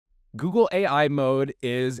Google AI mode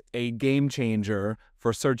is a game changer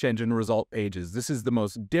for search engine result pages. This is the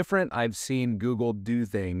most different I've seen Google do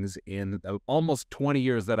things in almost 20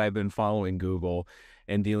 years that I've been following Google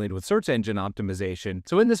and dealing with search engine optimization.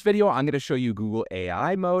 So in this video, I'm going to show you Google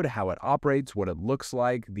AI mode, how it operates, what it looks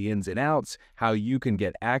like, the ins and outs, how you can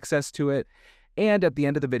get access to it. And at the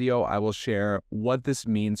end of the video, I will share what this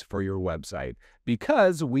means for your website,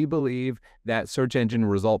 because we believe that search engine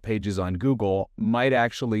result pages on Google might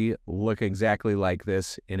actually look exactly like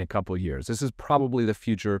this in a couple years. This is probably the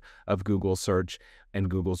future of Google search, and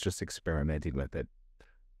Google's just experimenting with it.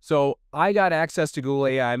 So I got access to Google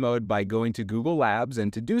AI mode by going to Google Labs,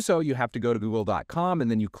 and to do so, you have to go to google.com, and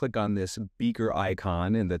then you click on this beaker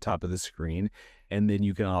icon in the top of the screen, and then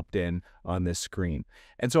you can opt in on this screen.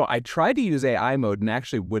 And so I tried to use AI mode and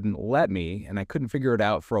actually wouldn't let me, and I couldn't figure it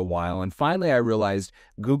out for a while. And finally, I realized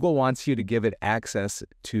Google wants you to give it access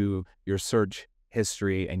to your search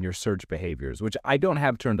history and your search behaviors, which I don't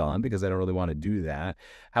have turned on because I don't really want to do that.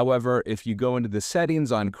 However, if you go into the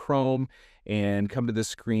settings on Chrome and come to this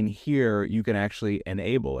screen here, you can actually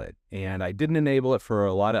enable it. And I didn't enable it for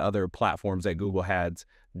a lot of other platforms that Google has,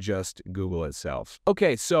 just Google itself.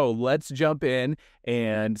 Okay, so let's jump in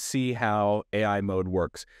and see how AI mode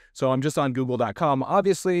works. So I'm just on google.com.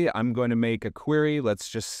 Obviously, I'm going to make a query. Let's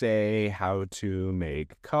just say how to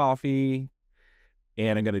make coffee.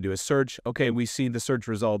 And I'm going to do a search. Okay, we see the search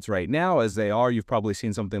results right now as they are. You've probably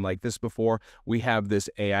seen something like this before. We have this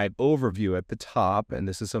AI overview at the top, and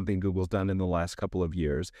this is something Google's done in the last couple of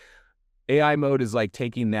years. AI mode is like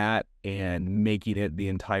taking that and making it the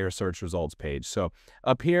entire search results page. So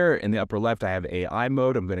up here in the upper left, I have AI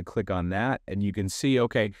mode. I'm going to click on that, and you can see,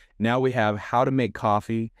 okay, now we have how to make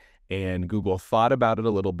coffee, and Google thought about it a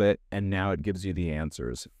little bit, and now it gives you the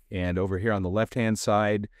answers. And over here on the left-hand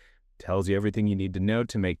side, tells you everything you need to know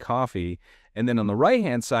to make coffee. And then on the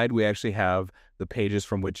right-hand side, we actually have the pages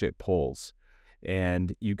from which it pulls.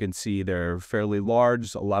 And you can see they're fairly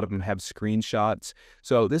large. A lot of them have screenshots.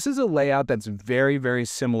 So this is a layout that's very, very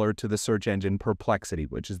similar to the search engine Perplexity,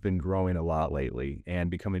 which has been growing a lot lately and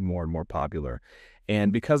becoming more and more popular.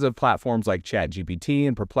 And because of platforms like ChatGPT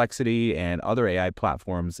and Perplexity and other AI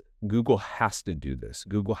platforms, Google has to do this.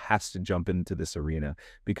 Google has to jump into this arena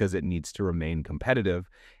because it needs to remain competitive,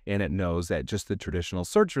 and it knows that just the traditional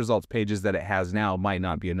search results pages that it has now might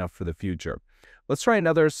not be enough for the future. Let's try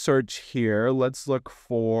another search here. Let's look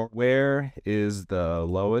for where is the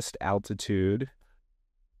lowest altitude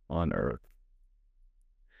on Earth.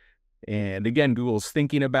 And again, Google's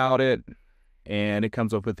thinking about it, and it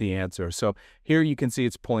comes up with the answer. So here you can see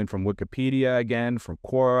it's pulling from Wikipedia again, from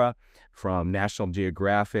Quora, from National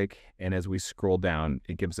Geographic, and as we scroll down,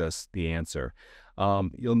 it gives us the answer.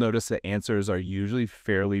 You'll notice that answers are usually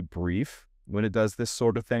fairly brief when it does this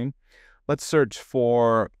sort of thing. Let's search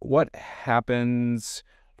for what happens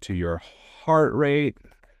to your heart rate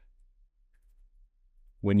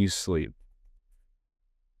when you sleep.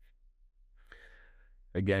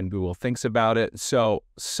 Again, Google thinks about it. So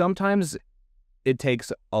sometimes it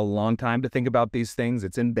takes a long time to think about these things.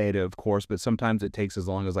 It's in beta, of course, but sometimes it takes as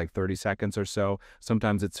long as like 30 seconds or so.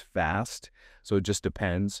 Sometimes it's fast, so it just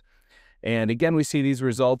depends. And again, we see these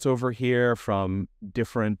results over here from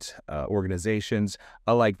different organizations.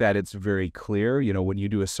 I like that it's very clear. You know, when you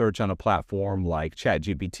do a search on a platform like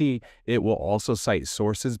ChatGPT, it will also cite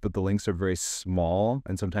sources, but the links are very small,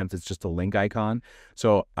 and sometimes it's just a link icon.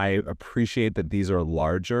 So I appreciate that these are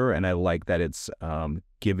larger, and I like that it's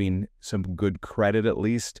giving some good credit at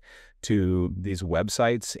least to these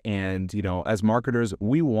websites. And, you know, as marketers,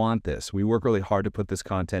 we want this. We work really hard to put this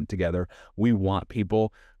content together. We want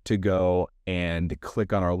people to go and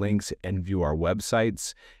click on our links and view our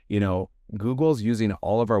websites. You know, Google's using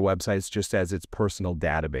all of our websites just as its personal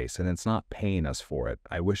database, and it's not paying us for it.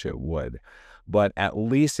 I wish it would. But at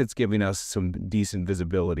least it's giving us some decent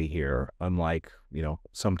visibility here, unlike, you know,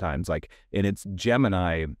 sometimes like in its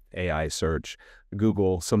Gemini AI search,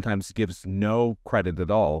 Google sometimes gives no credit at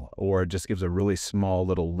all, or just gives a really small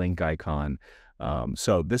little link icon.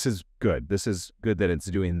 So this is good. This is good that it's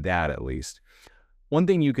doing that at least. One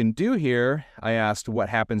thing you can do here, I asked what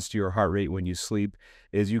happens to your heart rate when you sleep,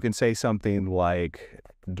 is you can say something like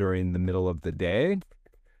during the middle of the day,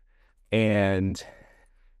 and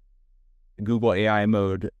Google AI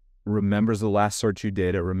mode remembers the last search you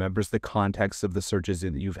did. It remembers the context of the searches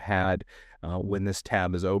that you've had when this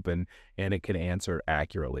tab is open, and it can answer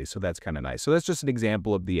accurately. So that's kind of nice. So that's just an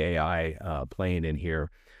example of the AI playing in here.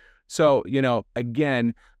 So, you know,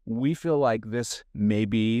 again, we feel like this may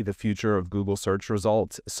be the future of Google search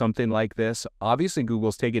results, something like this. Obviously,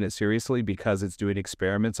 Google's taking it seriously because it's doing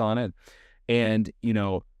experiments on it. And, you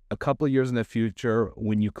know, a couple of years in the future,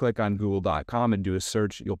 when you click on google.com and do a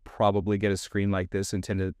search, you'll probably get a screen like this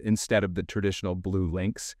instead of the traditional blue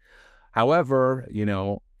links. However,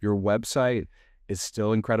 your website is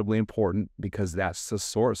still incredibly important because that's the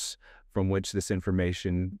source from which this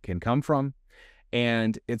information can come from.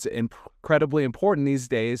 And it's incredibly important these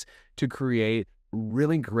days to create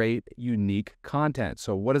really great, unique content.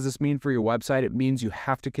 So what does this mean for your website? It means you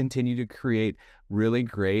have to continue to create really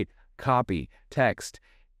great copy, text,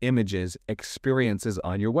 images, experiences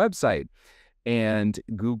on your website. And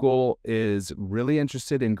Google is really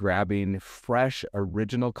interested in grabbing fresh,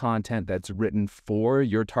 original content that's written for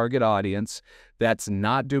your target audience, that's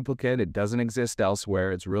not duplicate. It doesn't exist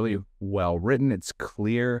elsewhere. It's really well written. It's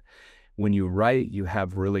clear. When you write, you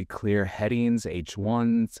have really clear headings,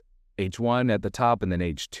 H1 at the top and then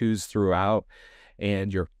H2s throughout,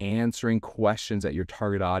 and you're answering questions that your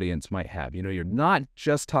target audience might have. You're not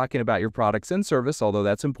just talking about your products and service, although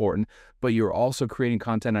that's important, but you're also creating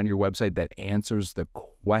content on your website that answers the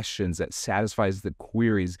questions, that satisfies the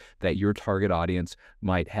queries that your target audience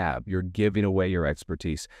might have. You're giving away your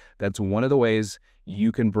expertise. That's one of the ways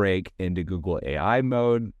you can break into Google AI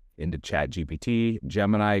mode, into ChatGPT,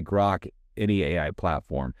 Gemini, Grok, any AI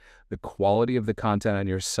platform. The quality of the content on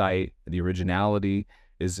your site, the originality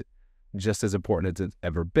is just as important as it's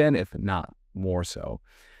ever been, if not more so.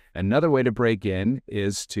 Another way to break in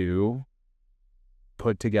is to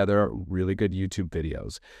put together really good YouTube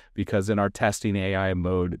videos, because in our testing, AI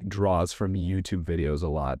mode draws from YouTube videos a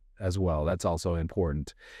lot as well. That's also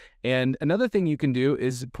important. And another thing you can do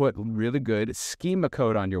is put really good schema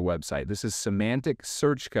code on your website. This is semantic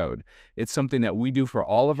search code. It's something that we do for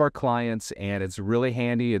all of our clients, and it's really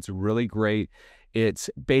handy. It's really great. It's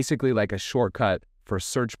basically like a shortcut for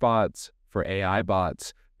search bots, for AI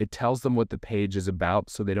bots. It tells them what the page is about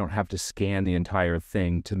so they don't have to scan the entire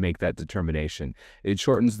thing to make that determination. It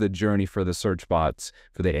shortens the journey for the search bots,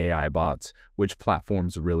 for the AI bots, which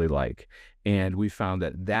platforms really like. And we found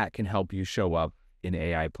that that can help you show up in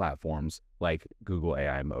AI platforms like Google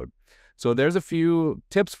AI mode. So there's a few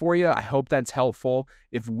tips for you. I hope that's helpful.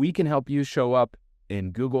 If we can help you show up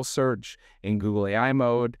in Google search, in Google AI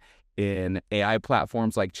mode, in AI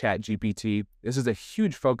platforms like ChatGPT, this is a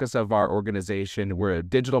huge focus of our organization. We're a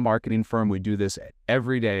digital marketing firm. We do this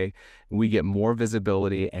every day. We get more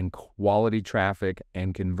visibility and quality traffic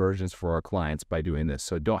and conversions for our clients by doing this.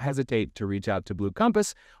 So don't hesitate to reach out to Blue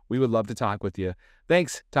Compass. We would love to talk with you.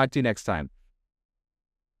 Thanks. Talk to you next time.